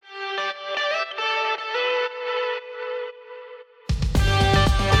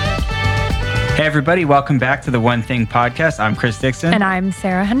Hey, everybody. Welcome back to the One Thing podcast. I'm Chris Dixon. And I'm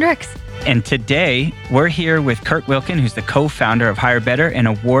Sarah Hendricks. And today we're here with Kurt Wilkin, who's the co-founder of HireBetter, an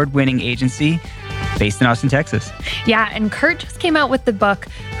award-winning agency based in Austin, Texas. Yeah, and Kurt just came out with the book,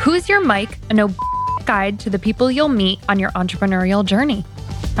 Who's Your Mike? A No Guide to the People You'll Meet on Your Entrepreneurial Journey.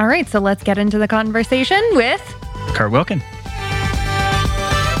 All right, so let's get into the conversation with Kurt Wilkin.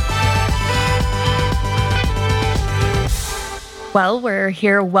 Well, we're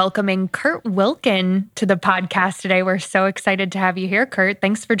here welcoming Kurt Wilkin to the podcast today. We're so excited to have you here, Kurt.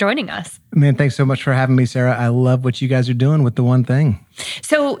 Thanks for joining us. Man, thanks so much for having me, Sarah. I love what you guys are doing with the One Thing.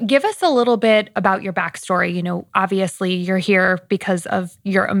 So give us a little bit about your backstory. You know, obviously you're here because of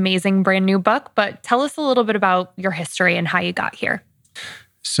your amazing brand new book, but tell us a little bit about your history and how you got here.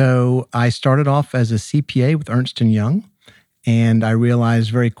 So I started off as a CPA with Ernst & Young. And I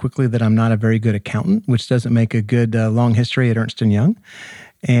realized very quickly that I'm not a very good accountant, which doesn't make a good long history at Ernst & Young.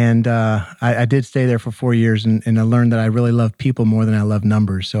 And I did stay there for 4 years, and I learned that I really love people more than I love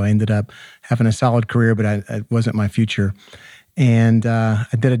numbers. So I ended up having a solid career, but it wasn't my future. And I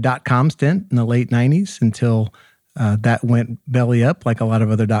did a dot-com stint in the late 90s until that went belly up, like a lot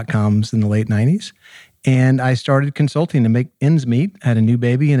of other dot-coms in the late 90s. And I started consulting to make ends meet. I had a new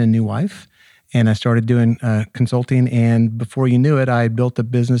baby and a new wife. And I started doing consulting, and before you knew it, I built a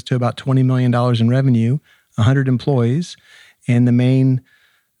business to about $20 million in revenue, 100 employees. And the main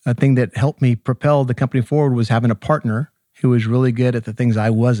thing that helped me propel the company forward was having a partner who was really good at the things I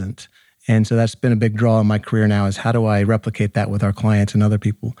wasn't. And so that's been a big draw in my career now, is how do I replicate that with our clients and other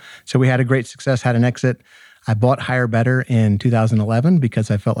people? So we had a great success, had an exit. I bought HireBetter in 2011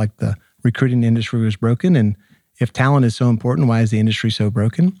 because I felt like the recruiting industry was broken. And if talent is so important, why is the industry so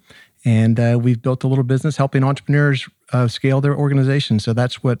broken? And we've built a little business helping entrepreneurs scale their organization. So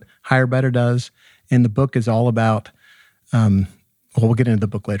that's what HireBetter does. And the book is all about, we'll get into the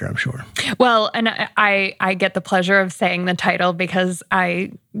book later, I'm sure. Well, and I get the pleasure of saying the title because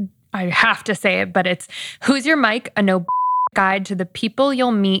I have to say it, but it's Who's Your Mike? A No Guide to the People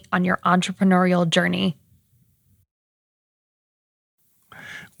You'll Meet on Your Entrepreneurial Journey.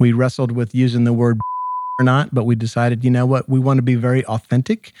 We wrestled with using the word or not, but we decided, you know what, we want to be very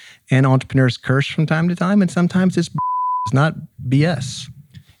authentic, and entrepreneurs curse from time to time, and sometimes it's not BS.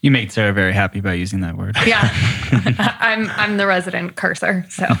 You made Sarah very happy by using that word. Yeah, I'm the resident cursor.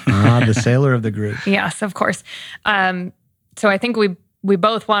 So the sailor of the group. Yes, of course. So I think we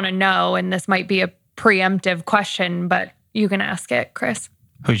both want to know, and this might be a preemptive question, but you can ask it, Chris.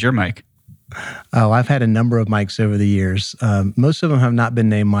 Who's your Mike? Oh, I've had a number of Mikes over the years. Most of them have not been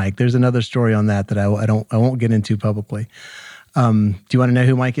named Mike. There's another story on that I won't get into publicly. Do you want to know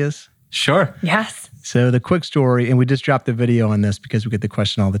who Mike is? Sure. Yes. So the quick story, and we just dropped the video on this because we get the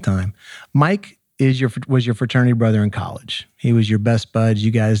question all the time. Mike was your fraternity brother in college. He was your best bud.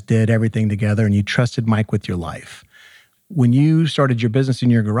 You guys did everything together, and you trusted Mike with your life. When you started your business in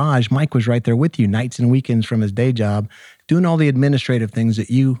your garage, Mike was right there with you nights and weekends from his day job, doing all the administrative things that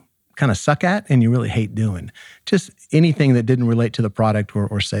you kind of suck at and you really hate doing. Just anything that didn't relate to the product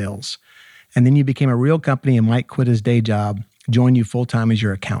or sales. And then you became a real company, and Mike quit his day job, joined you full-time as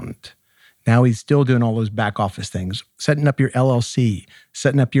your accountant. Now he's still doing all those back office things, setting up your LLC,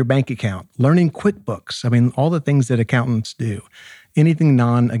 setting up your bank account, learning QuickBooks. I mean, all the things that accountants do. Anything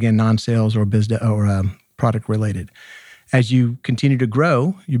non-sales or business or product related. As you continue to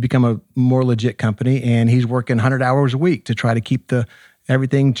grow, you become a more legit company, and he's working 100 hours a week to try to keep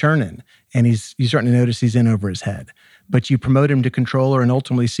everything churning. And you're starting to notice he's in over his head. But you promote him to controller and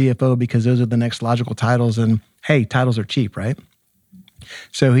ultimately CFO because those are the next logical titles. And hey, titles are cheap, right?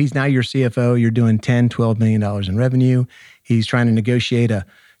 So he's now your CFO. You're doing $10, $12 million in revenue. He's trying to negotiate a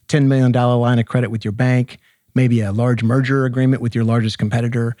 $10 million line of credit with your bank, maybe a large merger agreement with your largest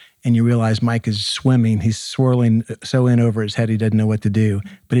competitor. And you realize Mike is swimming. He's swirling so in over his head he doesn't know what to do.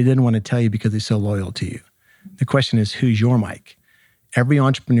 But he didn't want to tell you because he's so loyal to you. The question is, who's your Mike? Every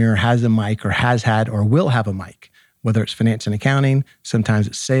entrepreneur has a Mike, or has had, or will have a Mike, whether it's finance and accounting, sometimes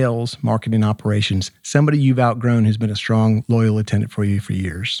it's sales, marketing, operations, somebody you've outgrown who's been a strong, loyal attendant for you for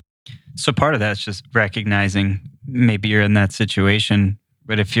years. So part of that's just recognizing maybe you're in that situation,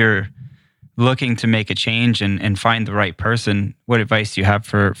 but if you're looking to make a change and find the right person, what advice do you have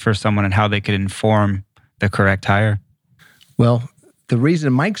for someone and how they could inform the correct hire? Well, the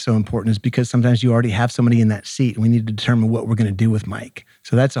reason Mike's so important is because sometimes you already have somebody in that seat, and we need to determine what we're going to do with Mike.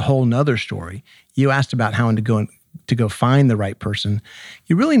 So that's a whole nother story. You asked about how to go find the right person.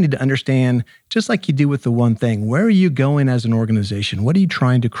 You really need to understand, just like you do with the One Thing, where are you going as an organization? What are you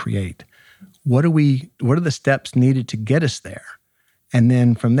trying to create? What are the steps needed to get us there? And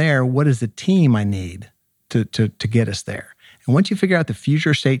then from there, what is the team I need to get us there? And once you figure out the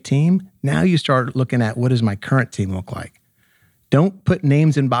future state team, now you start looking at what does my current team look like? Don't put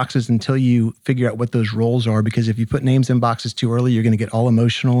names in boxes until you figure out what those roles are, because if you put names in boxes too early, you're going to get all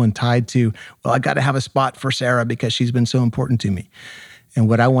emotional and tied to, well, I got to have a spot for Sarah because she's been so important to me. And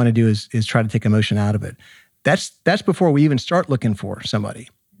what I want to do is try to take emotion out of it. That's before we even start looking for somebody.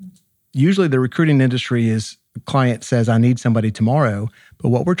 Usually the recruiting industry is, a client says, I need somebody tomorrow. But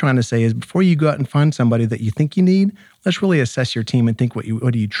what we're trying to say is before you go out and find somebody that you think you need, let's really assess your team and think what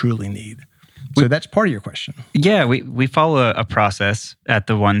do you truly need. So that's part of your question. Yeah, we follow a process at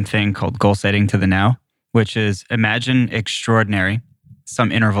the one thing called goal setting to the now, which is imagine extraordinary,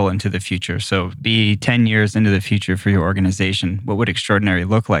 some interval into the future. So be 10 years into the future for your organization. What would extraordinary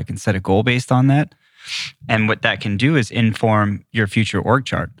look like, and set a goal based on that? And what that can do is inform your future org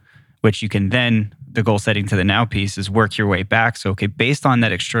chart, which you can then, the goal setting to the now piece is work your way back. So, okay, based on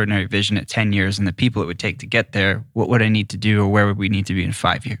that extraordinary vision at 10 years and the people it would take to get there, what would I need to do, or where would we need to be in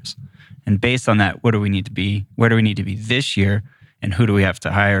 5 years? And based on that, what do we need to be? Where do we need to be this year? And who do we have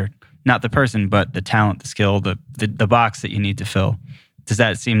to hire? Not the person, but the talent, the skill, the box that you need to fill. Does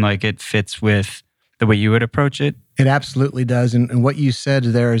that seem like it fits with the way you would approach it? It absolutely does. And what you said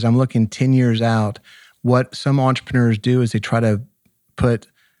there is, I'm looking 10 years out. What some entrepreneurs do is they try to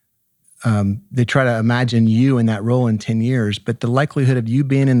imagine you in that role in 10 years. But the likelihood of you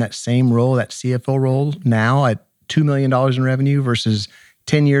being in that same role, that CFO role now at $2 million in revenue versus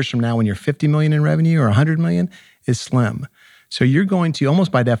 10 years from now when you're 50 million in revenue or 100 million is slim. So you're going to,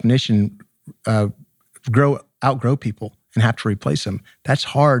 almost by definition, outgrow people and have to replace them. That's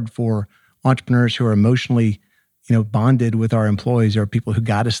hard for entrepreneurs who are emotionally, bonded with our employees or people who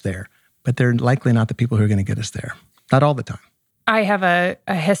got us there. But they're likely not the people who are going to get us there. Not all the time. I have a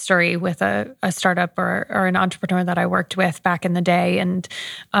history with a startup or an entrepreneur that I worked with back in the day. And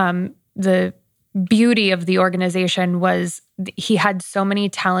the beauty of the organization was he had so many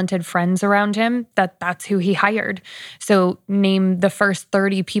talented friends around him that's who he hired. So name the first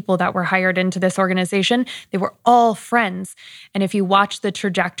 30 people that were hired into this organization. They were all friends. And if you watch the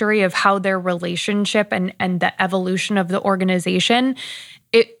trajectory of how their relationship and the evolution of the organization,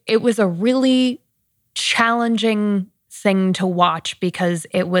 it was a really challenging thing to watch because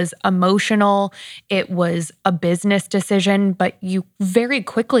it was emotional. It was a business decision, but you very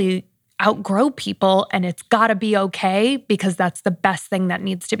quickly outgrow people, and it's got to be okay because that's the best thing that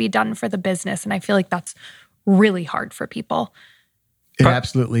needs to be done for the business. And I feel like that's really hard for people. It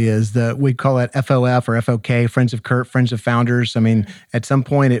absolutely is. We call it FOF or FOK, Friends of Kurt, Friends of Founders. I mean, at some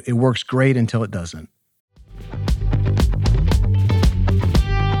point it works great until it doesn't.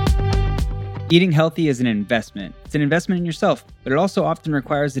 Eating healthy is an investment. It's an investment in yourself, but it also often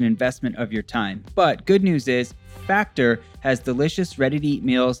requires an investment of your time. But good news is, Factor has delicious, ready-to-eat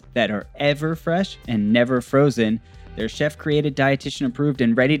meals that are ever fresh and never frozen. They're chef-created, dietitian-approved,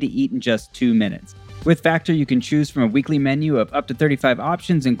 and ready to eat in just 2 minutes. With Factor, you can choose from a weekly menu of up to 35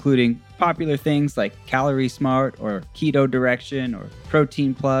 options, including popular things like Calorie Smart or Keto Direction or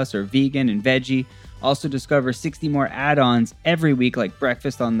Protein Plus or Vegan and Veggie. Also discover 60 more add-ons every week like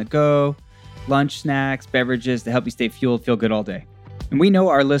Breakfast on the Go, lunch snacks, beverages to help you stay fueled, feel good all day. And we know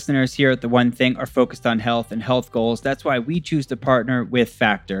our listeners here at The One Thing are focused on health and health goals. That's why we choose to partner with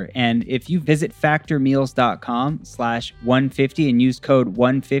Factor. And if you visit factormeals.com/150 and use code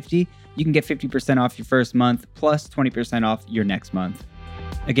 150, you can get 50% off your first month plus 20% off your next month.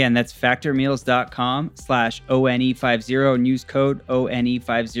 Again, that's factormeals.com/ONE50 and use code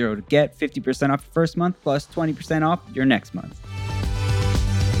ONE50 to get 50% off your first month plus 20% off your next month.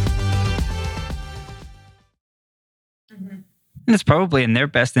 And it's probably in their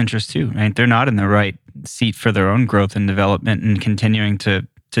best interest too, right? They're not in the right seat for their own growth and development, and continuing to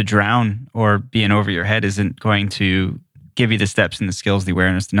drown or be in over your head isn't going to give you the steps and the skills, the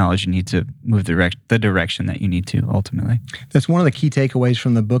awareness, the knowledge you need to move the direction that you need to ultimately. That's one of the key takeaways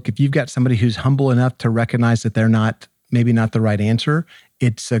from the book. If you've got somebody who's humble enough to recognize that they're maybe not the right answer,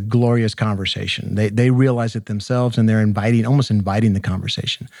 it's a glorious conversation. They realize it themselves and they're almost inviting the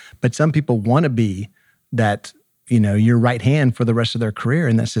conversation. But some people want to be that, your right hand for the rest of their career.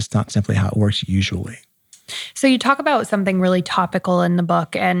 And that's just not simply how it works usually. So you talk about something really topical in the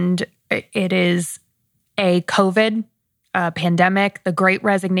book, and it is a COVID pandemic, the Great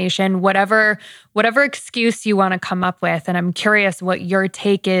Resignation, whatever excuse you want to come up with. And I'm curious what your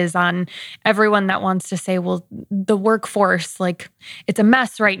take is on everyone that wants to say, well, the workforce, it's a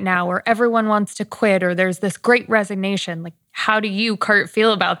mess right now, or everyone wants to quit, or there's this Great Resignation. How do you, Kurt,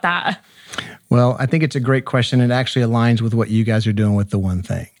 feel about that? Well, I think it's a great question. It actually aligns with what you guys are doing with The One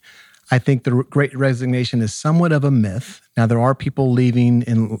Thing. I think the Great Resignation is somewhat of a myth. Now, there are people leaving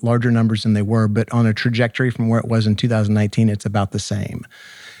in larger numbers than they were, but on a trajectory from where it was in 2019, it's about the same.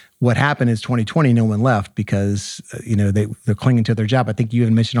 What happened is 2020, no one left because they're clinging to their job. I think you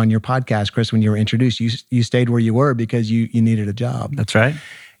even mentioned on your podcast, Chris, when you were introduced, you stayed where you were because you needed a job. That's right.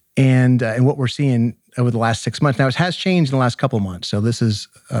 And what we're seeing over the last 6 months, now it has changed in the last couple of months, so this is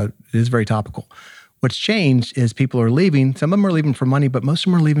it is very topical. What's changed is people are leaving. Some of them are leaving for money, but most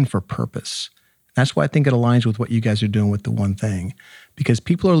of them are leaving for purpose. That's why I think it aligns with what you guys are doing with the one thing, because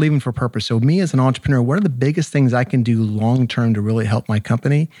people are leaving for purpose. So me as an entrepreneur, what are the biggest things I can do long-term to really help my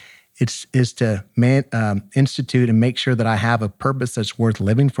company? Is to institute and make sure that I have a purpose that's worth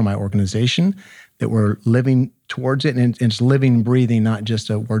living for my organization, that we're living towards it, and it's living, breathing, not just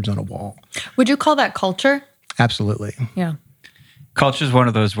words on a wall. Would you call that culture? Absolutely. Yeah. Culture is one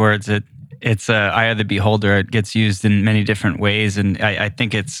of those words that it's eye of the beholder. It gets used in many different ways. And I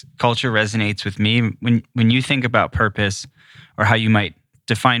think culture resonates with me. When you think about purpose or how you might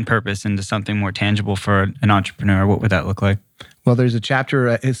define purpose into something more tangible for an entrepreneur, what would that look like? Well, there's a chapter,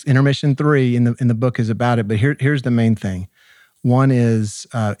 it's intermission 3 in the book is about it, but here's the main thing. One is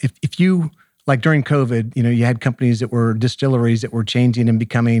if you, like during COVID, you had companies that were distilleries that were changing and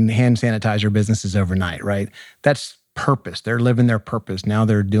becoming hand sanitizer businesses overnight, right? That's purpose. They're living their purpose. Now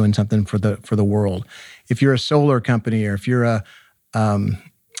they're doing something for the world. If you're a solar company or if you're a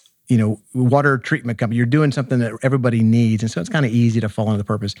water treatment company, you're doing something that everybody needs. And so it's kind of easy to fall into the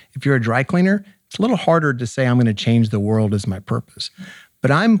purpose. If you're a dry cleaner, it's a little harder to say I'm going to change the world as my purpose.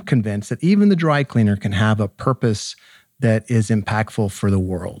 But I'm convinced that even the dry cleaner can have a purpose that is impactful for the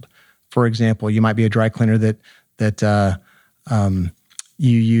world. For example, you might be a dry cleaner that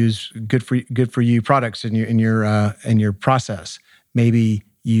you use good for you products in your process. Maybe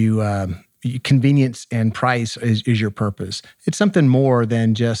convenience and price is your purpose. It's something more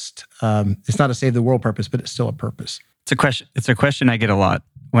than just. It's not a save the world purpose, but it's still a purpose. It's a question I get a lot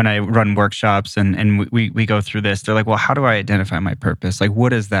when I run workshops and we go through this. They're like, well, how do I identify my purpose? Like,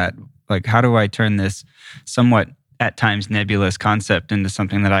 what is that? Like, how do I turn this somewhat at times nebulous concept into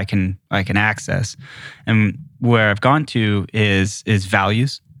something that I can access? And where I've gone to is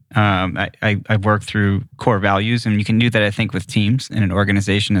values. I've worked through core values, and you can do that, I think, with teams in an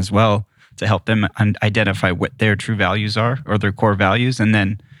organization as well to help them identify what their true values are or their core values, and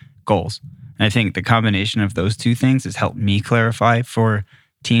then goals. And I think the combination of those two things has helped me clarify for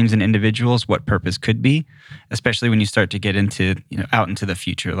teams and individuals what purpose could be, especially when you start to get into out into the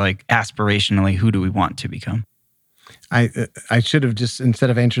future, like aspirationally, who do we want to become? I should have just, instead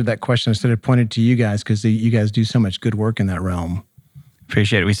of answered that question, I should have pointed to you guys because you guys do so much good work in that realm.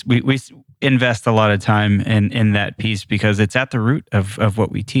 Appreciate it. We invest a lot of time in that piece because it's at the root of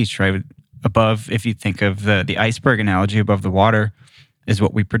what we teach, right? Above, if you think of the iceberg analogy, above the water is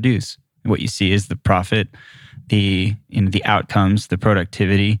what we produce. What you see is the profit, the outcomes, the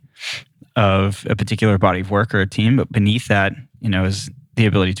productivity of a particular body of work or a team. But beneath that, is the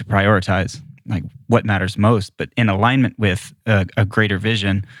ability to prioritize, like what matters most, but in alignment with a greater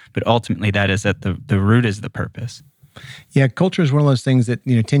vision. But ultimately, that is at the root is the purpose. Yeah, culture is one of those things that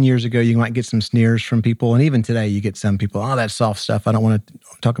 10 years ago you might get some sneers from people, and even today you get some people, oh, that's soft stuff. I don't want to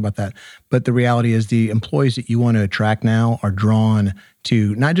talk about that. But the reality is the employees that you want to attract now are drawn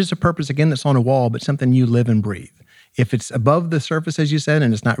to not just a purpose, again, that's on a wall, but something you live and breathe. If it's above the surface, as you said,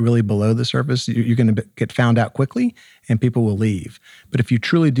 and it's not really below the surface, you're going to get found out quickly and people will leave. But if you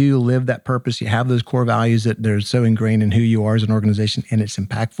truly do live that purpose, you have those core values that they're so ingrained in who you are as an organization and it's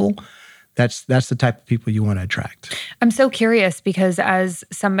impactful, that's the type of people you want to attract. I'm so curious because as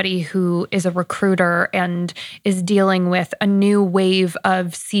somebody who is a recruiter and is dealing with a new wave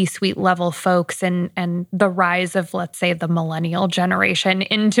of C-suite level folks and the rise of, let's say, the millennial generation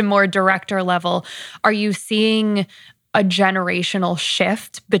into more director level, are you seeing a generational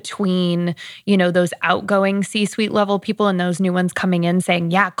shift between, those outgoing C-suite level people and those new ones coming in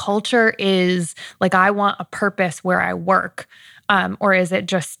saying, yeah, culture is like, I want a purpose where I work? Or is it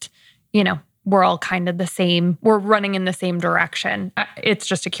just, we're all kind of the same, we're running in the same direction? It's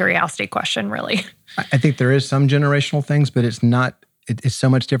just a curiosity question, really. I think there is some generational things, but it's not, it's so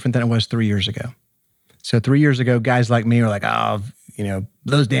much different than it was 3 years ago. So 3 years ago, guys like me are like, oh,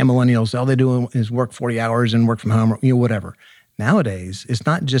 those damn millennials, all they do is work 40 hours and work from home, or, whatever. Nowadays, it's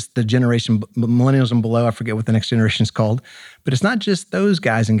not just the generation, millennials and below, I forget what the next generation is called, but it's not just those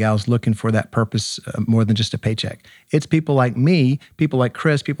guys and gals looking for that purpose more than just a paycheck. It's people like me, people like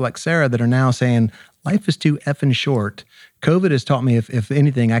Chris, people like Sarah that are now saying, life is too effing short. COVID has taught me, if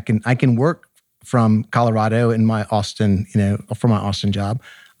anything, I can work from Colorado in my Austin, for my Austin job.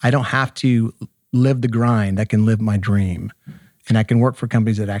 I don't have to live the grind. I can live my dream. and I can work for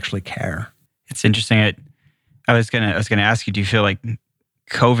companies that actually care. It's interesting. I was gonna ask you, do you feel like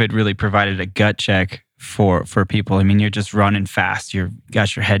COVID really provided a gut check for people? I mean, you're just running fast. You've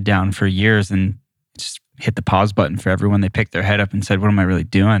got your head down for years and just hit the pause button for everyone. They picked their head up and said, what am I really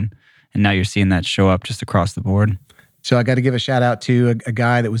doing? And now you're seeing that show up just across the board. So I got to give a shout out to a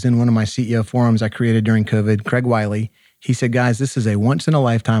guy that was in one of my CEO forums I created during COVID, Craig Wiley. He said, guys, this is a once in a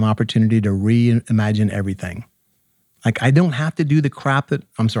lifetime opportunity to reimagine everything. Like, I don't have to do the crap that,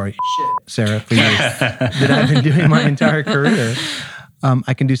 Sarah, for years, that I've been doing my entire career.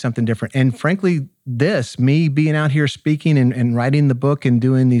 I can do something different. And frankly, me being out here speaking and writing the book and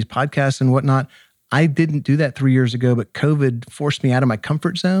doing these podcasts and whatnot, I didn't do that 3 years ago, but COVID forced me out of my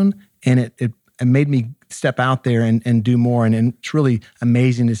comfort zone, and it made me step out there and do more. And it's really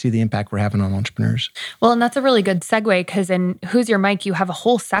amazing to see the impact we're having on entrepreneurs. Well, and that's a really good segue, because in Who's Your Mic, you have a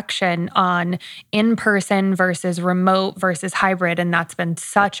whole section on in-person versus remote versus hybrid. And that's been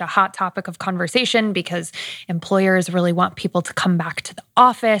such a hot topic of conversation because employers really want people to come back to the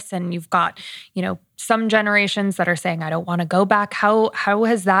office. And you've got, some generations that are saying, I don't want to go back. How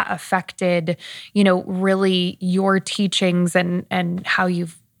has that affected, really your teachings and how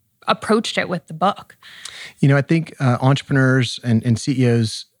you've approached it with the book? I think entrepreneurs and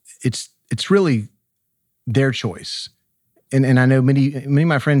CEOs, it's really their choice. And I know many of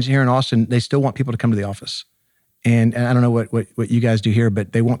my friends here in Austin, they still want people to come to the office. And I don't know what you guys do here,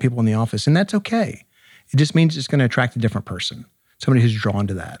 but they want people in the office, and that's okay. It just means it's going to attract a different person, somebody who's drawn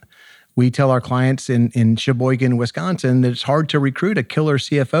to that. We tell our clients in Sheboygan, Wisconsin, that it's hard to recruit a killer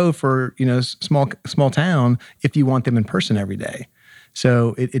CFO for small town if you want them in person every day.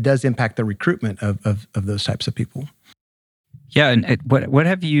 So it does impact the recruitment of those types of people. Yeah, and what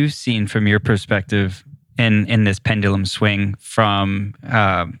have you seen from your perspective in this pendulum swing from,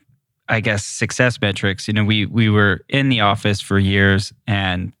 success metrics? We were in the office for years,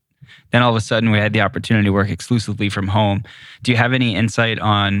 and then all of a sudden we had the opportunity to work exclusively from home. Do you have any insight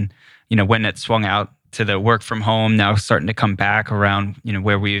on, when it swung out to the work from home now starting to come back around,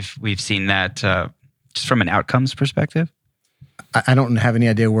 where we've seen that just from an outcomes perspective? I don't have any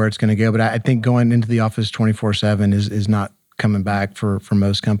idea where it's going to go, but I think going into the office 24/7 is not coming back for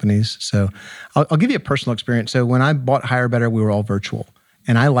most companies. So I'll give you a personal experience. So when I bought HireBetter, we were all virtual,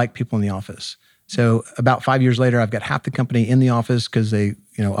 and I like people in the office. So about 5 years later, I've got half the company in the office because I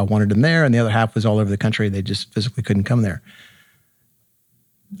wanted them there, and the other half was all over the country. They just physically couldn't come there.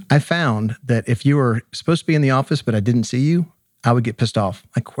 I found that if you were supposed to be in the office, but I didn't see you, I would get pissed off.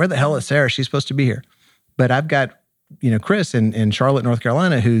 Like, where the hell is Sarah? She's supposed to be here. But I've got Chris in Charlotte, North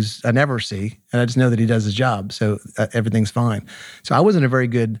Carolina, who's I never see, and I just know that he does his job, so everything's fine. So I wasn't a very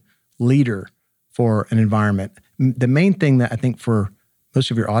good leader for an environment. The main thing that I think for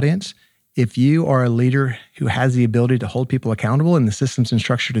most of your audience, if you are a leader who has the ability to hold people accountable and the systems and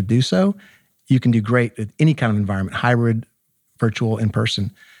structure to do so, you can do great with any kind of environment, hybrid, virtual, in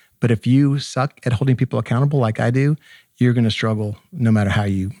person. But if you suck at holding people accountable like I do, you're going to struggle no matter how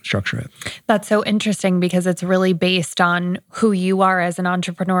you structure it. That's so interesting because it's really based on who you are as an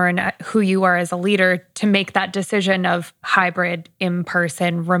entrepreneur and who you are as a leader to make that decision of hybrid,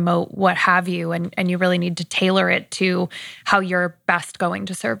 in-person, remote, what have you. And you really need to tailor it to how you're best going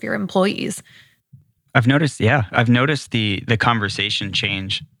to serve your employees. I've noticed the conversation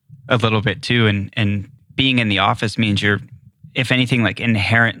change a little bit too. And being in the office means you're, if anything, like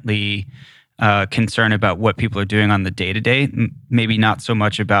inherently concern about what people are doing on the day-to-day, maybe not so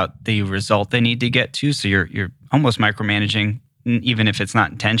much about the result they need to get to. So you're almost micromanaging, even if it's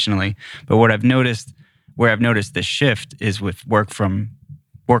not intentionally. But where I've noticed this shift is with work from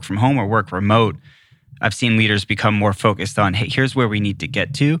home or work remote. I've seen leaders become more focused on, hey, here's where we need to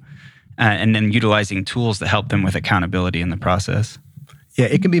get to, and then utilizing tools to help them with accountability in the process. Yeah,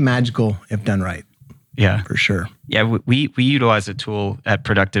 it can be magical if done right. Yeah, for sure. Yeah, we utilize a tool at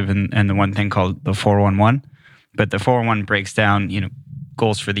Productive and the one thing called the 411. But the 411 breaks down,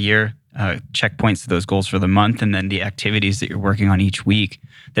 goals for the year, checkpoints to those goals for the month, and then the activities that you're working on each week.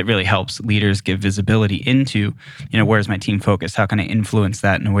 That really helps leaders give visibility into, where's my team focused? How can I influence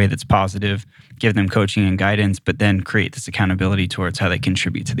that in a way that's positive? Give them coaching and guidance, but then create this accountability towards how they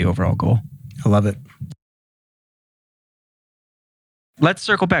contribute to the overall goal. I love it. Let's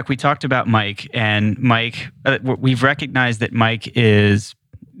circle back. We talked about Mike, and Mike, we've recognized that Mike is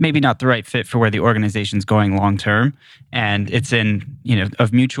maybe not the right fit for where the organization's going long term, and it's in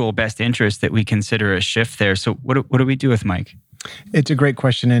of mutual best interest that we consider a shift there. So what do we do with Mike? It's a great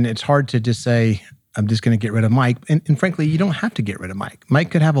question, and it's hard to just say I'm just going to get rid of Mike. And frankly, you don't have to get rid of Mike.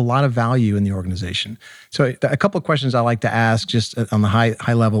 Mike could have a lot of value in the organization. So a couple of questions I like to ask just on the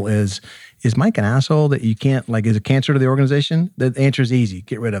high level is, Is Mike an asshole that you can't, is a cancer to the organization? The answer is easy.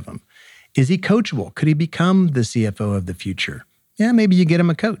 Get rid of him. Is he coachable? Could he become the CFO of the future? Yeah, maybe you get him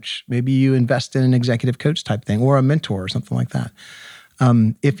a coach. Maybe you invest in an executive coach type thing or a mentor or something like that.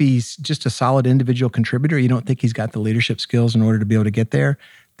 If he's just a solid individual contributor, you don't think he's got the leadership skills in order to be able to get there,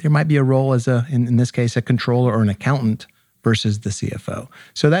 there might be a role as in this case, a controller or an accountant versus the CFO.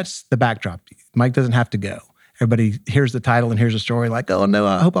 So that's the backdrop. Mike doesn't have to go. Everybody hears the title and hears a story like, oh no,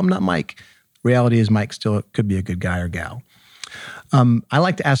 I hope I'm not Mike. Reality is Mike still could be a good guy or gal. I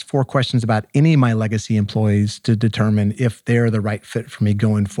like to ask 4 questions about any of my legacy employees to determine if they're the right fit for me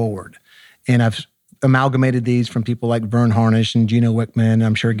going forward. And I've amalgamated these from people like Vern Harnish and Gino Wickman.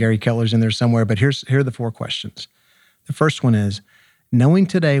 I'm sure Gary Keller's in there somewhere, but here are the 4 questions. The first one is, knowing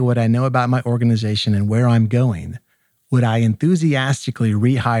today what I know about my organization and where I'm going, would I enthusiastically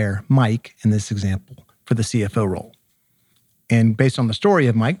rehire Mike, in this example, for the CFO role? And based on the story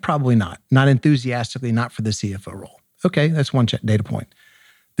of Mike, probably not. Not enthusiastically, not for the CFO role. Okay, that's one data point.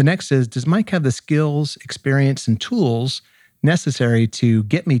 The next is, does Mike have the skills, experience, and tools necessary to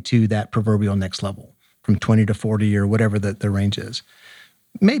get me to that proverbial next level from 20 to 40 or whatever the range is?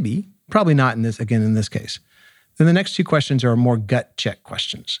 Maybe, probably not in this case. Then the next 2 questions are more gut check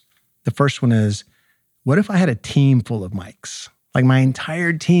questions. The first one is, what if I had a team full of Mikes? Like my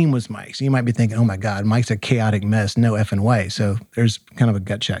entire team was Mikes. You might be thinking, oh my God, Mike's a chaotic mess, no effing way. So there's kind of a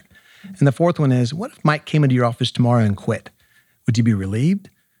gut check. And the fourth one is, what if Mike came into your office tomorrow and quit? Would you be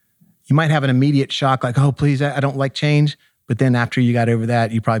relieved? You might have an immediate shock like, oh, please, I don't like change. But then after you got over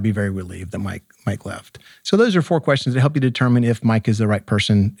that, you'd probably be very relieved that Mike left. So those are 4 questions that help you determine if Mike is the right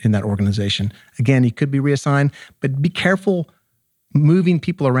person in that organization. Again, he could be reassigned, but be careful moving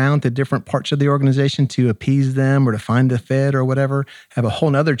people around to different parts of the organization to appease them or to find a fit or whatever. I have a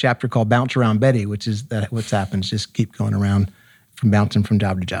whole other chapter called Bounce Around Betty, which is that what's happens. Just keep going around bouncing from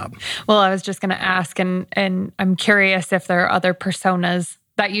job to job. Well, I was just going to ask, and I'm curious if there are other personas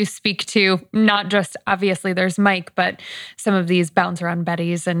that you speak to, not just, obviously there's Mike, but some of these Bounce Around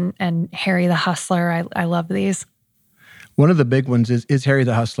Bettys and Harry the Hustler. I love these. One of the big ones is Harry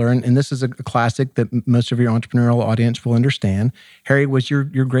the Hustler, and this is a classic that most of your entrepreneurial audience will understand. Harry was your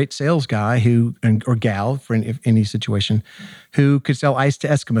great sales guy or gal for any situation who could sell ice to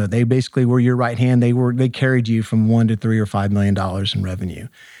Eskimo. They basically were your right hand. They carried you from $1 to $3 or $5 million in revenue.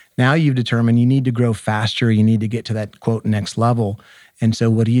 Now you've determined you need to grow faster. You need to get to that quote next level. And so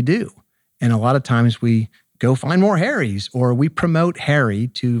what do? And a lot of times we go find more Harrys, or we promote Harry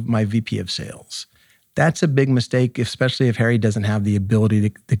to my VP of sales. That's a big mistake, especially if Harry doesn't have the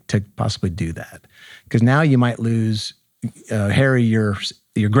ability to possibly do that. Because now you might lose Harry, your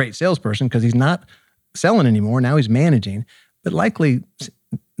great salesperson, because he's not selling anymore. Now he's managing. But likely,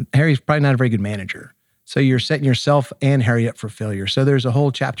 Harry's probably not a very good manager. So you're setting yourself and Harry up for failure. So there's a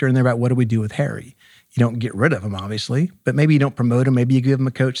whole chapter in there about what do we do with Harry. You don't get rid of him, obviously, but maybe you don't promote him. Maybe you give him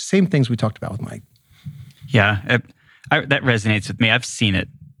a coach. Same things we talked about with Mike. Yeah, that resonates with me. I've seen it.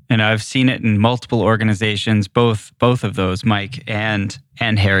 And I've seen it in multiple organizations, both of those, Mike and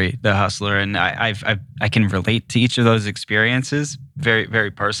Harry, the Hustler. And I can relate to each of those experiences very,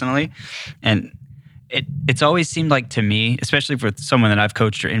 very personally. And it's always seemed like to me, especially for someone that I've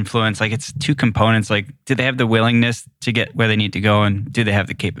coached or influenced, like it's 2 components. Like, do they have the willingness to get where they need to go, and do they have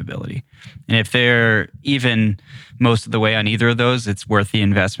the capability? And if they're even most of the way on either of those, it's worth the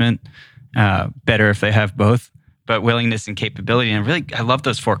investment. Better if they have both. But willingness and capability. And really, I love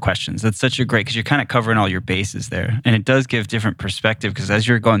those 4 questions. That's such a great, because you're kind of covering all your bases there. And it does give different perspective, because as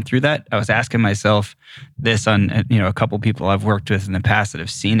you're going through that, I was asking myself this on, a couple people I've worked with in the past that have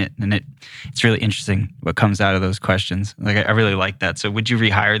seen it. And it's really interesting what comes out of those questions. Like, I really like that. So would you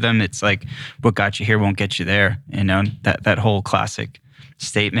rehire them? It's like, what got you here won't get you there. That whole classic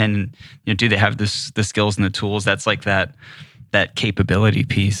statement. And, do they have the skills and the tools? That's like that capability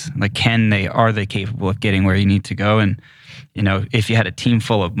piece. Like, are they capable of getting where you need to go? And, if you had a team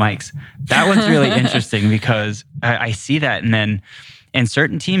full of Mikes, that one's really interesting, because I see that. And then in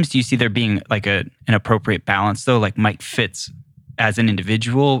certain teams, do you see there being like an appropriate balance though? Like Mike fits as an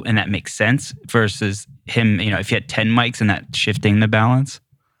individual and that makes sense, versus him, if you had 10 Mikes and that shifting the balance,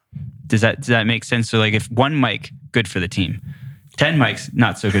 does that make sense? So like, if 1 Mike, good for the team. 10 Mikes,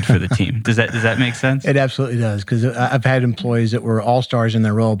 not so good for the team. Does that make sense? It absolutely does, because I've had employees that were all-stars in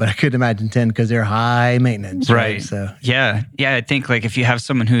their role, but I couldn't imagine 10 because they're high maintenance. Right. So yeah. I think like if you have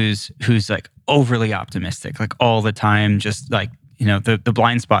someone who's like overly optimistic, like all the time, just like the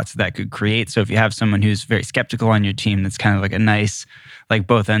blind spots that could create. So if you have someone who's very skeptical on your team, that's kind of like a nice, like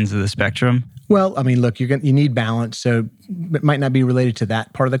both ends of the spectrum. Well, I mean, look, you need balance. So it might not be related to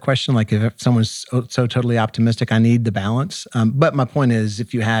that part of the question. Like if someone's so totally optimistic, I need the balance. But my point is,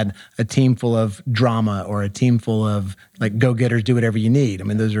 if you had a team full of drama or a team full of like go-getters, do whatever you need. I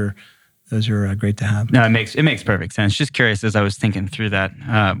mean, those are great to have. No, it makes perfect sense. Just curious as I was thinking through that,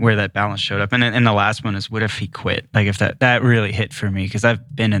 where that balance showed up. And the last one is, what if he quit? Like if that really hit for me, because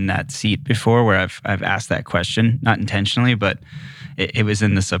I've been in that seat before where I've asked that question, not intentionally, but it was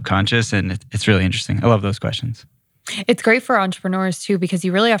in the subconscious, and it's really interesting. I love those questions. It's great for entrepreneurs too, because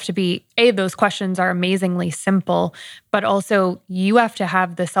you really have to be, those questions are amazingly simple, but also you have to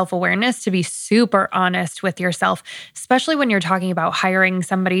have the self-awareness to be super honest with yourself, especially when you're talking about hiring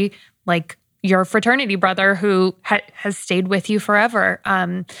somebody like your fraternity brother who has stayed with you forever.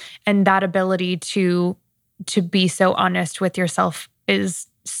 And that ability to be so honest with yourself is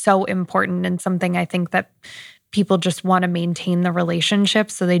so important, and something I think that people just want to maintain the relationship,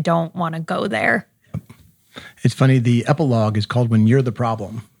 so they don't want to go there. It's funny, the epilogue is called When You're the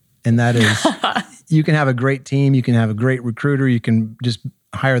Problem. And that is, you can have a great team, you can have a great recruiter, you can just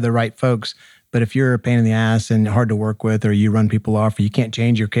hire the right folks. But if you're a pain in the ass and hard to work with, or you run people off, or you can't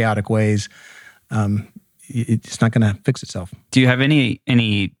change your chaotic ways, it's not going to fix itself. Do you have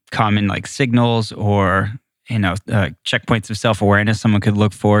any common like signals or checkpoints of self-awareness someone could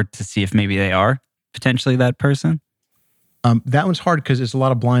look for to see if maybe they are potentially that person? That one's hard because there's a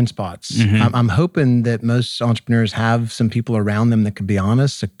lot of blind spots. Mm-hmm. I'm hoping that most entrepreneurs have some people around them that could be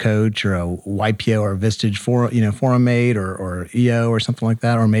honest, a coach or a YPO or a Vistage forum mate or EO or something like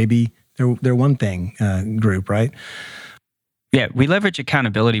that, or maybe they're one thing group, right? Yeah, we leverage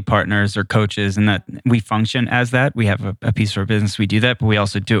accountability partners or coaches, and that we function as that. We have a piece of our business, we do that, but we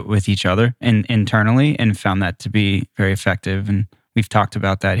also do it with each other and internally, and found that to be very effective. And we've talked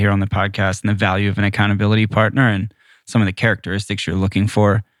about that here on the podcast and the value of an accountability partner and some of the characteristics you're looking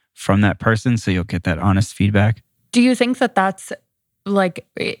for from that person, so you'll get that honest feedback. Do you think that that's like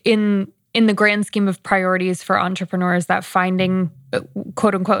in the grand scheme of priorities for entrepreneurs, that finding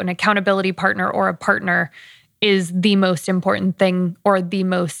quote unquote an accountability partner or a partner is the most important thing, or the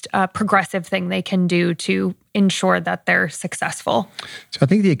most progressive thing they can do to ensure that they're successful? So I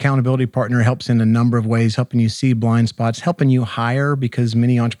think the accountability partner helps in a number of ways, helping you see blind spots, helping you hire, because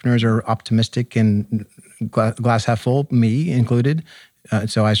many entrepreneurs are optimistic and glass half full, me included.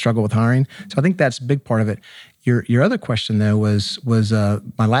 So I struggle with hiring. So I think that's a big part of it. Your other question, though, was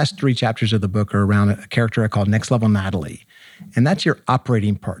my last 3 chapters of the book are around a character I call Next Level Natalie. And that's your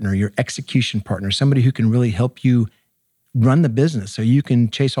operating partner, your execution partner, somebody who can really help you run the business so you can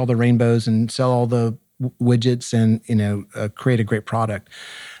chase all the rainbows and sell all the widgets and create a great product.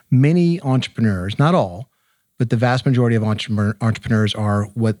 Many entrepreneurs, not all, but the vast majority of entrepreneurs are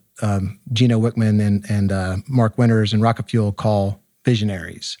what Gino Wickman and Mark Winters and Rocket Fuel call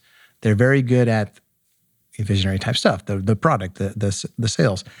visionaries. They're very good at visionary type stuff, the product, the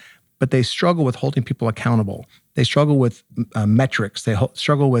sales, but they struggle with holding people accountable. They struggle with metrics. They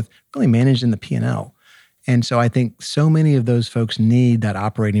struggle with really managing the P&L. And so I think so many of those folks need that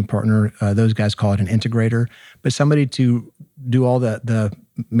operating partner. Those guys call it an integrator, but somebody to do all the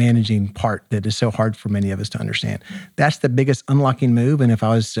managing part that is so hard for many of us to understand. That's the biggest unlocking move. And if I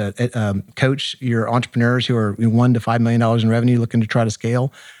was to coach your entrepreneurs who are $1 to $5 million in revenue looking to try to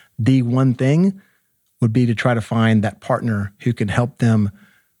scale, the one thing would be to try to find that partner who can help them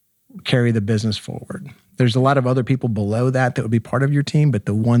carry the business forward. There's a lot of other people below that would be part of your team, but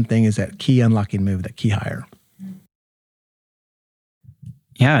the one thing is that key unlocking move, that key hire.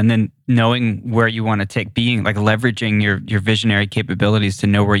 Yeah, and then knowing where you want to take, being like leveraging your visionary capabilities to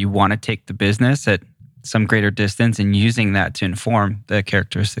know where you want to take the business at some greater distance, and using that to inform the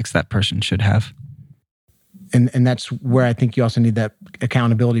characteristics that person should have. And that's where I think you also need that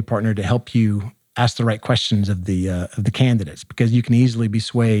accountability partner to help you ask the right questions of the candidates, because you can easily be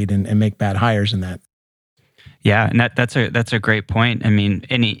swayed and make bad hires in that. Yeah, and that's a great point. I mean,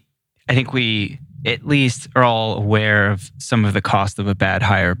 I think we at least are all aware of some of the cost of a bad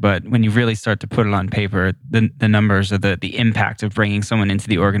hire, but when you really start to put it on paper, the numbers or the impact of bringing someone into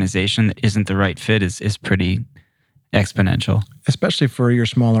the organization that isn't the right fit is pretty exponential. Especially for your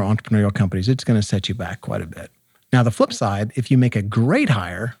smaller entrepreneurial companies, it's going to set you back quite a bit. Now, the flip side, if you make a great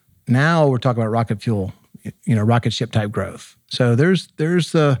hire, now we're talking about rocket fuel, rocket ship type growth. So there's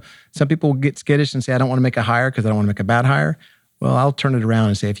some people get skittish and say, I don't want to make a hire because I don't want to make a bad hire. Well, I'll turn it around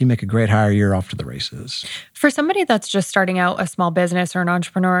and say, if you make a great hire, you're off to the races. For somebody that's just starting out a small business or an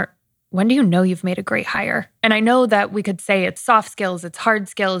entrepreneur, when do you know you've made a great hire? And I know that we could say it's soft skills, it's hard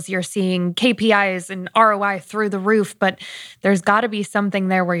skills, you're seeing KPIs and ROI through the roof, but there's got to be something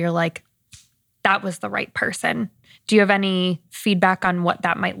there where you're like, that was the right person. Do you have any feedback on what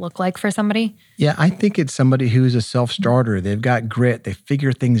that might look like for somebody? Yeah, I think it's somebody who's a self-starter. They've got grit. They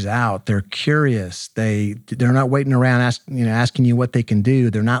figure things out. They're curious. They're not waiting around asking you what they can do.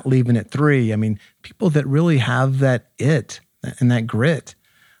 They're not leaving at 3. I mean, people that really have that it and that grit.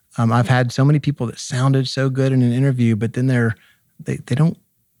 I've had so many people that sounded so good in an interview, but then they don't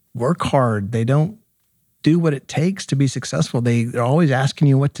work hard. They don't do what it takes to be successful. They're always asking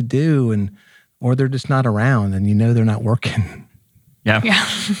you what to do, or they're just not around, and they're not working. Yeah.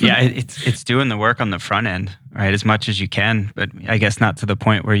 It's doing the work on the front end, right? As much as you can, but I guess not to the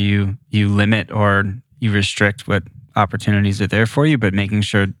point where you limit or you restrict what opportunities are there for you, but making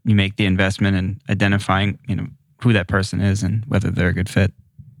sure you make the investment in identifying, who that person is and whether they're a good fit.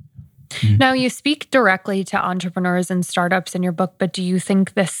 Now, you speak directly to entrepreneurs and startups in your book, but do you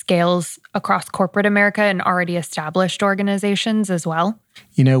think this scales across corporate America and already established organizations as well?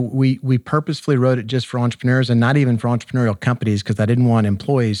 We purposefully wrote it just for entrepreneurs and not even for entrepreneurial companies because I didn't want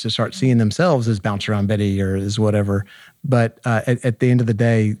employees to start seeing themselves as Bounce Around Betty or as whatever. But at the end of the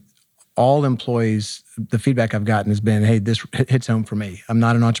day, all employees, the feedback I've gotten has been, hey, this hits home for me. I'm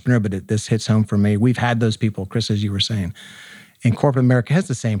not an entrepreneur, but this hits home for me. We've had those people, Chris, as you were saying. And corporate America has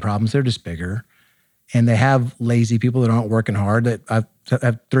the same problems. They're just bigger. And they have lazy people that aren't working hard. That I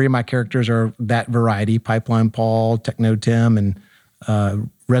have 3 of my characters are that variety: Pipeline Paul, Techno Tim, and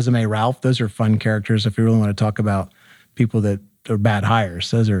Resume Ralph. Those are fun characters if you really want to talk about people that are bad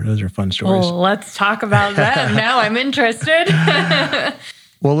hires. Those are fun stories. Well, let's talk about that. Now I'm interested.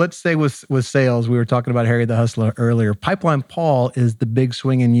 Well, let's say with sales, we were talking about Harry the Hustler earlier. Pipeline Paul is the big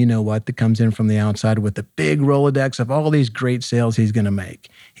swinging you-know-what that comes in from the outside with the big Rolodex of all these great sales he's going to make.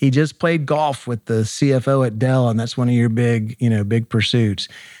 He just played golf with the CFO at Dell, and that's one of your big pursuits.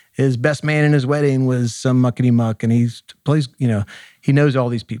 His best man in his wedding was some muckety-muck, and he plays, he knows all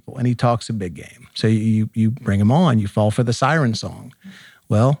these people, and he talks a big game. So you bring him on. You fall for the siren song.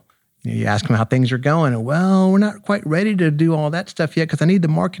 Well, you ask them how things are going. And, well, we're not quite ready to do all that stuff yet because I need the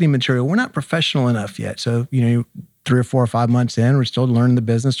marketing material. We're not professional enough yet. So, 3 or 4 or 5 months in, we're still learning the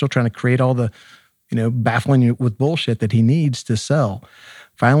business, still trying to create all the, baffling you with bullshit that he needs to sell.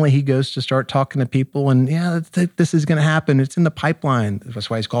 Finally, he goes to start talking to people and, this is going to happen. It's in the pipeline. That's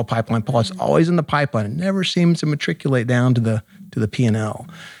why he's called Pipeline Paul. It's always in the pipeline. It never seems to matriculate down to the P&L.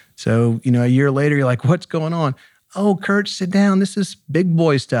 So, a year later, you're like, what's going on? Oh, Kurt, sit down. This is big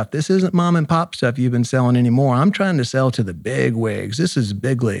boy stuff. This isn't mom and pop stuff you've been selling anymore. I'm trying to sell to the big wigs. This is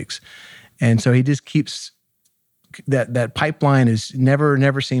big leagues. And so he just keeps that pipeline is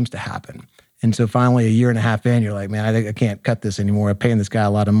never seems to happen. And so finally, a year and a half in, you're like, man, I think I can't cut this anymore. I'm paying this guy a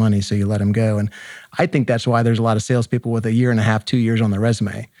lot of money, so you let him go. And I think that's why there's a lot of salespeople with a year and a half, 2 years on their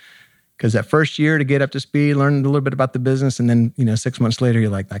resume. Because that first year to get up to speed, learn a little bit about the business, and then 6 months later, you're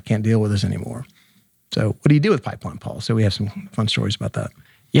like, I can't deal with this anymore. So what do you do with Pipeline Paul? So we have some fun stories about that.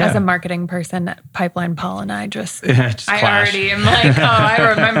 Yeah. As a marketing person, Pipeline Paul and I just clash. Already am like, oh, I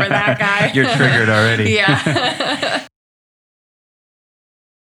remember that guy. You're triggered already. Yeah.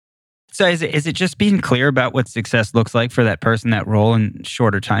 So is it just being clear about what success looks like for that person, that role in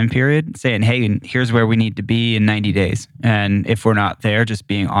shorter time period? Saying, hey, here's where we need to be in 90 days. And if we're not there, just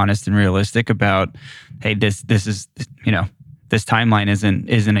being honest and realistic about, hey, this is, this timeline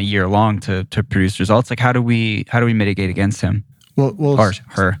isn't a year long to produce results. Like how do we mitigate against him? Well, or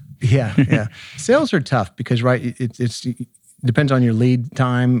her. Yeah. Sales are tough because, right, it depends on your lead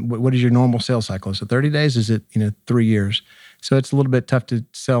time. What is your normal sales cycle? So 30 days? Is it, 3 years? So it's a little bit tough to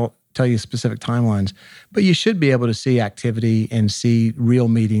tell you specific timelines, but you should be able to see activity and see real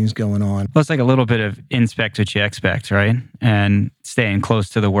meetings going on. Well, it's like a little bit of inspect what you expect, right? And staying close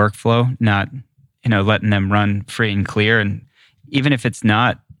to the workflow, not, letting them run free and clear. And even if it's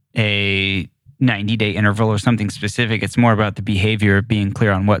not a 90-day interval or something specific, it's more about the behavior of being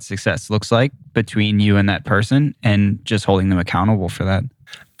clear on what success looks like between you and that person and just holding them accountable for that.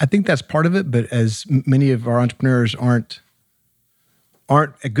 I think that's part of it, but as many of our entrepreneurs aren't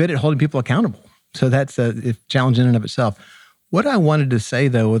good at holding people accountable. So that's a challenge in and of itself. What I wanted to say,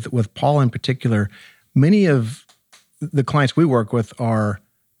 though, with Paul in particular, many of the clients we work with are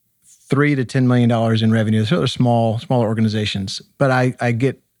 $3 to $10 million in revenue. So they're smaller organizations. But I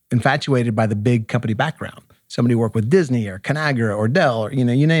get infatuated by the big company background. Somebody work with Disney or Conagra or Dell or, you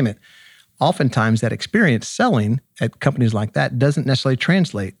name it. Oftentimes that experience selling at companies like that doesn't necessarily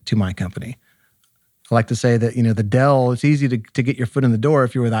translate to my company. I like to say that, the Dell, it's easy to get your foot in the door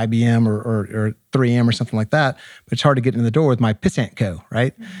if you're with IBM or 3M or something like that, but it's hard to get in the door with my Pissant Co.,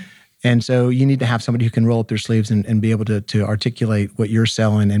 right? Mm-hmm. And so you need to have somebody who can roll up their sleeves and be able to articulate what you're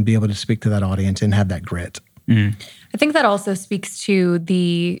selling and be able to speak to that audience and have that grit. I think that also speaks to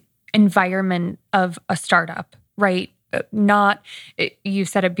the environment of a startup, right? You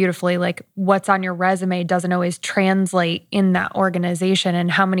said it beautifully, like what's on your resume doesn't always translate in that organization. And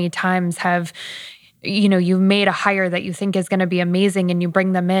how many times have you've made a hire that you think is going to be amazing and you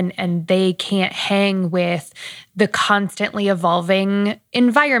bring them in and they can't hang with the constantly evolving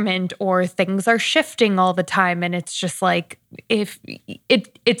environment, or things are shifting all the time. And it's just like, if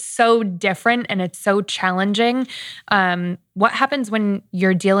it's so different and it's so challenging. What happens when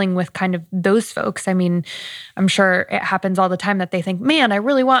you're dealing with kind of those folks? I mean, I'm sure it happens all the time that they think, man, I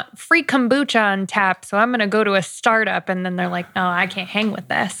really want free kombucha on tap, so I'm going to go to a startup. And then they're like, no, I can't hang with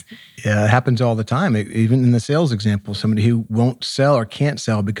this. Yeah, it happens all the time. Even in the sales example, somebody who won't sell or can't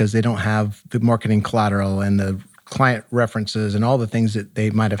sell because they don't have the marketing collateral and the client references and all the things that they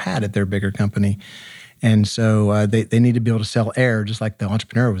might have had at their bigger company. And so they need to be able to sell air just like the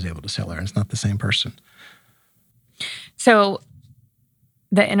entrepreneur was able to sell air. It's not the same person. So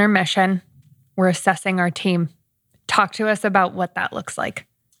the intermission, we're assessing our team. Talk to us about what that looks like.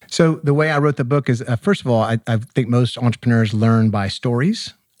 So the way I wrote the book is, first of all, I think most entrepreneurs learn by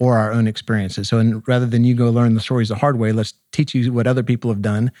stories or our own experiences. So rather than you go learn the stories the hard way, let's teach you what other people have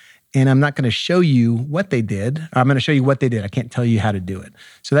done. And I'm not going to show you what they did. I'm going to show you what they did. I can't tell you how to do it.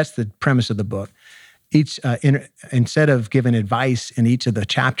 So that's the premise of the book. Instead of giving advice in each of the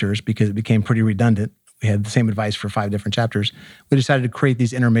chapters, because it became pretty redundant, we had the same advice for 5 different chapters, we decided to create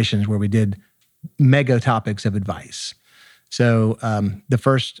these intermissions where we did mega topics of advice. So the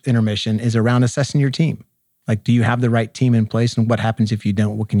first intermission is around assessing your team. Like, do you have the right team in place? And what happens if you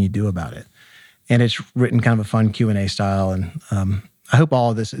don't? What can you do about it? And it's written kind of a fun Q&A style. And I hope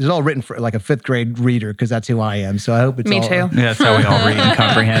all of this is all written for like a 5th grade reader, because that's who I am. So I hope it's Me all... too. Yeah, that's how we all read and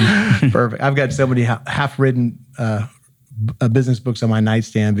comprehend. Perfect. I've got so many half-written business books on my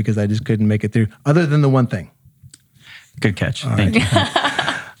nightstand because I just couldn't make it through, other than the one thing. Good catch. Thank you.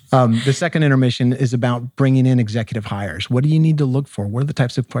 The second intermission is about bringing in executive hires. What do you need to look for? What are the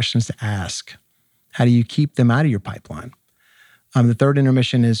types of questions to ask? How do you keep them out of your pipeline? The third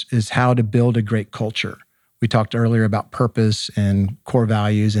intermission is how to build a great culture. We talked earlier about purpose and core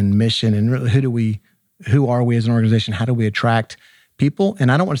values and mission, and really who are we as an organization? How do we attract people?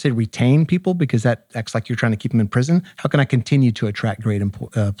 And I don't want to say retain people, because that acts like you're trying to keep them in prison. How can I continue to attract great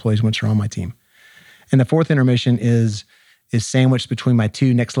employees once they're on my team? And the fourth intermission is sandwiched between my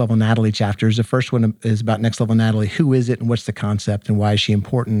 2 Next Level Natalie chapters. The first one is about Next Level Natalie. Who is it and what's the concept and why is she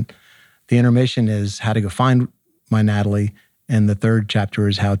important? The intermission is how to go find my Natalie. And the third chapter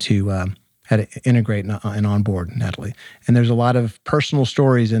is how to integrate and onboard Natalie. And there's a lot of personal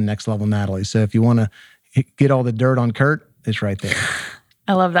stories in Next Level Natalie. So if you want to get all the dirt on Kurt, it's right there.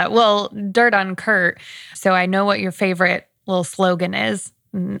 I love that. Well, dirt on Kurt. So I know what your favorite little slogan is.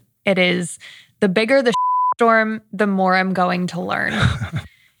 It is, the bigger the storm, the more I'm going to learn.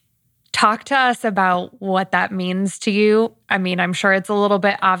 Talk to us about what that means to you. I mean, I'm sure it's a little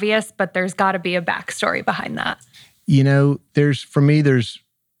bit obvious, but there's got to be a backstory behind that.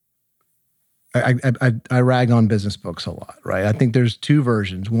 I rag on business books a lot, right? I think there's 2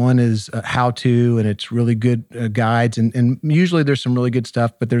 versions. One is how to, and it's really good guides. And usually there's some really good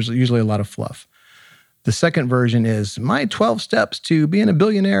stuff, but there's usually a lot of fluff. The second version is my 12 steps to being a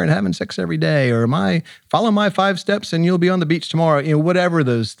billionaire and having sex every day, or follow my 5 steps and you'll be on the beach tomorrow. Whatever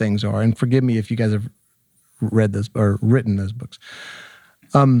those things are. And forgive me if you guys have read those or written those books.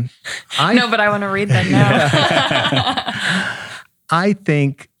 No, but I want to read them now. I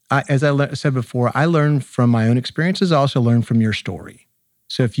think, as I said before, I learn from my own experiences. I also learn from your story.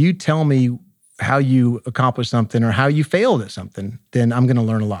 So if you tell me how you accomplished something or how you failed at something, then I'm going to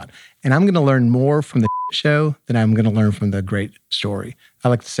learn a lot. And I'm going to learn more from the show than I'm going to learn from the great story. I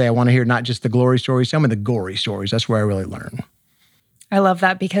like to say I want to hear not just the glory stories, some of the gory stories. That's where I really learn. I love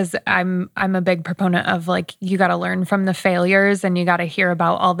that, because I'm a big proponent of, like, you got to learn from the failures and you got to hear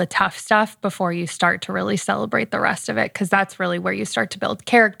about all the tough stuff before you start to really celebrate the rest of it, because that's really where you start to build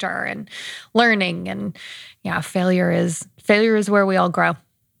character and learning. And yeah, failure is where we all grow.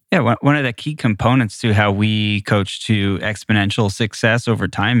 Yeah, one of the key components to how we coach to exponential success over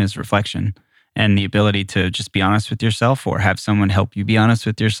time is reflection, and the ability to just be honest with yourself, or have someone help you be honest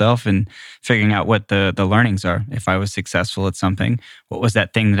with yourself, and figuring out what the learnings are. If I was successful at something, what was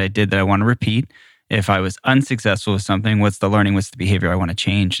that thing that I did that I want to repeat? If I was unsuccessful with something, what's the learning? What's the behavior I want to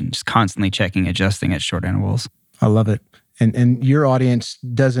change? And just constantly checking, adjusting at short intervals. I love it. And your audience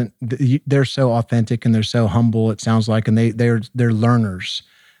they're so authentic and they're so humble, it sounds like, and they're learners.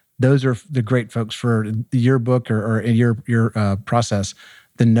 Those are the great folks for your book or your process.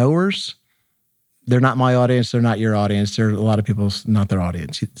 the knowers, they're not my audience. They're not your audience. They're a lot of people's not their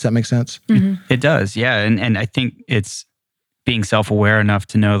audience. Does that make sense? It does, yeah. And I think it's being self-aware enough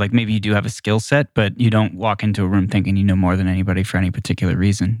to know, like, maybe you do have a skill set, but you don't walk into a room thinking you know more than anybody for any particular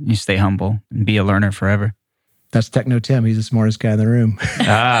reason. You stay humble and be a learner forever. That's Techno Tim. He's the smartest guy in the room.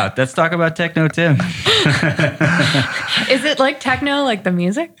 Let's talk about Techno Tim. Is it like techno, like the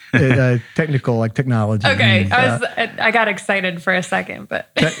music? Technical, like technology. Okay, I got excited for a second, but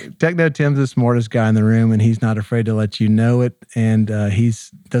Techno Tim's the smartest guy in the room, and he's not afraid to let you know it. And he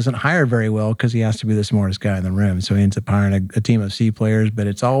doesn't hire very well because he has to be the smartest guy in the room. So he ends up hiring a team of C players, but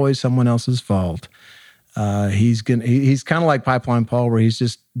it's always someone else's fault. He's kind of like Pipeline Paul, where he's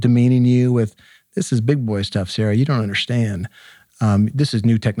just demeaning you with, "This is big boy stuff, Sarah. You don't understand. This is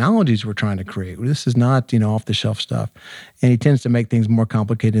new technologies we're trying to create. This is not, off the shelf stuff." And he tends to make things more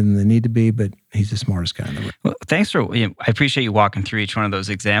complicated than they need to be, but he's the smartest guy in the room. Well, thanks for, I appreciate you walking through each one of those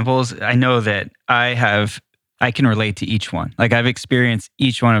examples. I know that I can relate to each one. Like, I've experienced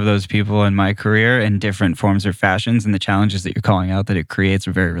each one of those people in my career in different forms or fashions, and the challenges that you're calling out that it creates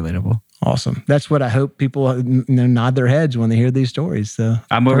are very relatable. Awesome. That's what I hope people nod their heads when they hear these stories. So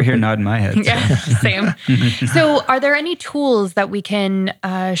I'm over here nodding my head. So. Yeah, same. So are there any tools that we can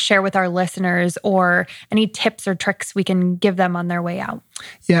share with our listeners, or any tips or tricks we can give them on their way out?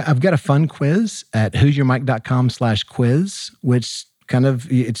 Yeah, I've got a fun quiz at who'syourmike.com/quiz, which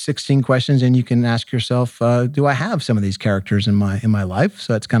it's 16 questions, and you can ask yourself, do I have some of these characters in my life?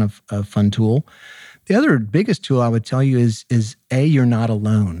 So that's kind of a fun tool. The other biggest tool I would tell you is you're not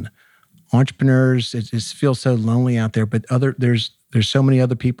alone. Entrepreneurs, it just feels so lonely out there, but there's so many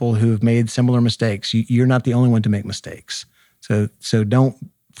other people who have made similar mistakes. You're not the only one to make mistakes. So don't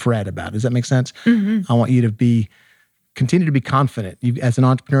fret about it. Does that make sense? Mm-hmm. I want you to continue to be confident. As an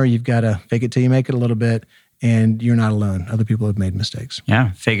entrepreneur, you've got to fake it till you make it a little bit, and you're not alone. Other people have made mistakes.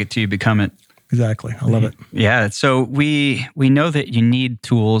 Yeah, fake it till you become it. Exactly. I love it. Yeah, so we know that you need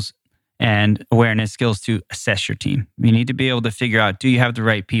tools and awareness skills to assess your team. You need to be able to figure out, do you have the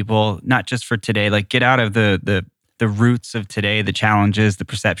right people, not just for today, like get out of the roots of today, the challenges, the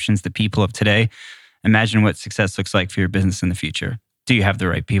perceptions, the people of today. Imagine what success looks like for your business in the future. Do you have the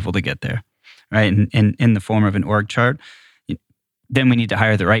right people to get there, right? And in the form of an org chart, then we need to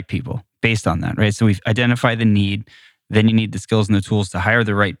hire the right people based on that, right? So we've identified the need, then you need the skills and the tools to hire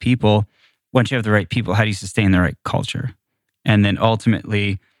the right people. Once you have the right people, how do you sustain the right culture? And then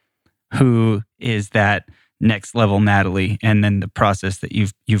ultimately, who is that next level Natalie? And then the process that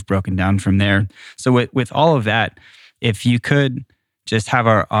you've broken down from there. So with all of that, if you could just have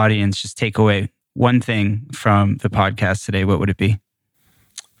our audience just take away one thing from the podcast today, what would it be?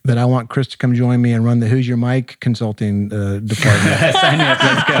 That I want Chris to come join me and run the Who's Your Mike consulting department. Sign me up.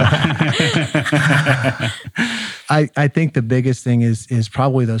 Let's go. I think the biggest thing is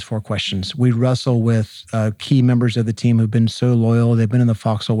probably those 4 questions. We wrestle with key members of the team who've been so loyal. They've been in the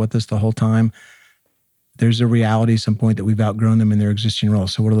foxhole with us the whole time. There's a reality at some point that we've outgrown them in their existing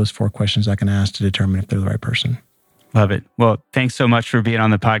roles. So what are those 4 questions I can ask to determine if they're the right person? Love it. Well, thanks so much for being on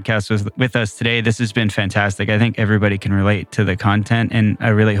the podcast with us today. This has been fantastic. I think everybody can relate to the content, and I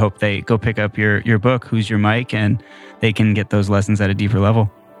really hope they go pick up your book, Who's Your Mike, and they can get those lessons at a deeper level.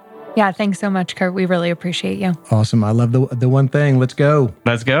 Yeah, thanks so much, Kurt. We really appreciate you. Awesome. I love the one thing. Let's go.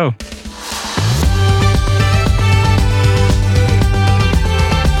 Let's go.